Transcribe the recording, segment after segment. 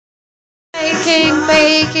baking,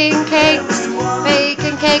 baking cakes,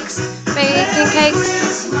 baking cakes, baking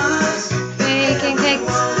cakes, baking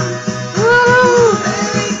cakes. Woo!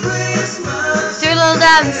 Do a little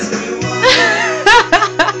dance.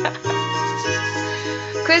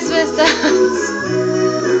 Christmas dance.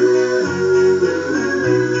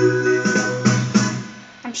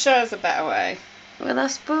 I'm sure there's a better way. With a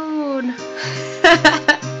spoon.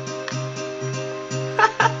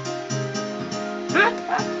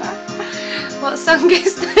 What song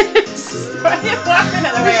is this? Why are you laughing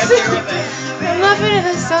at the way I do with it? I'm laughing at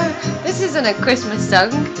this song. This isn't a Christmas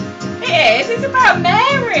song. It is, it's about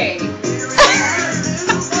Mary.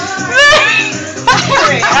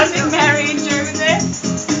 Mary, as in Mary and Joseph.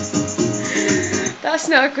 That's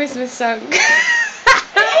not a Christmas song. It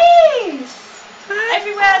is.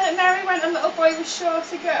 Everywhere that Mary went, a little boy was sure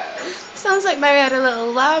to go. Sounds like Mary had a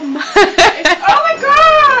little lamb. Oh my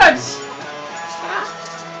god!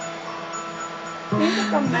 These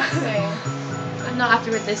have gone messy. I'm not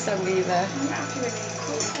happy with this song either. I'm not happy with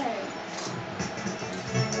these.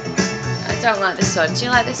 I don't like this one. Do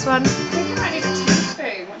you like this one? I think I might need a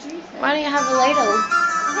teaspoon. What do you think? Why don't you have a ladle?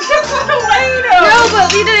 A ladle! No,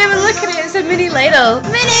 but you didn't even look at it. It's a mini ladle.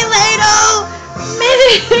 Mini ladle!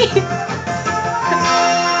 Mini!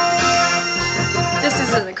 This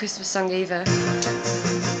isn't a Christmas song either.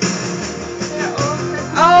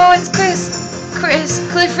 Oh, it's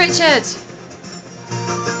Cliff Richard.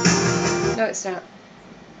 No, it's not.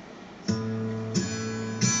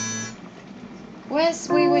 Where's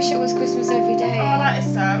We Wish It Was Christmas Every Day? Oh, I like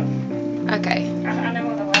this song. Okay. I know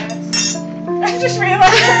all the words. I just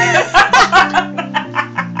realised.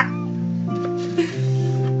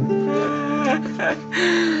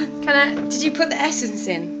 Did you put the essence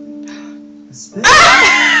in? We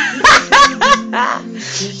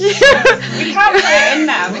can't put it in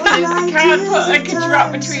now because we can't put like a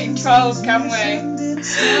drop between 12, can we?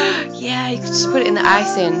 Yeah, you could just put it in the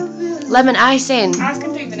icing. Lemon icing. I was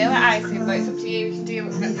going to do vanilla icing, but it's up to you. You can do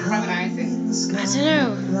lemon icing. I don't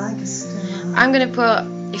know. I'm going to put,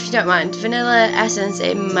 if you don't mind, vanilla essence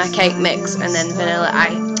in my cake mix and then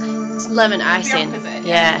lemon icing. The opposite,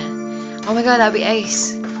 yeah. Oh my god, that'd be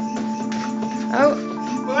ace. Oh.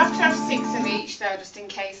 We'll have to have 6 of each though, just in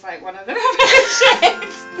case like one of them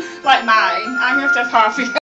finishes. Like mine. I'm going to have half of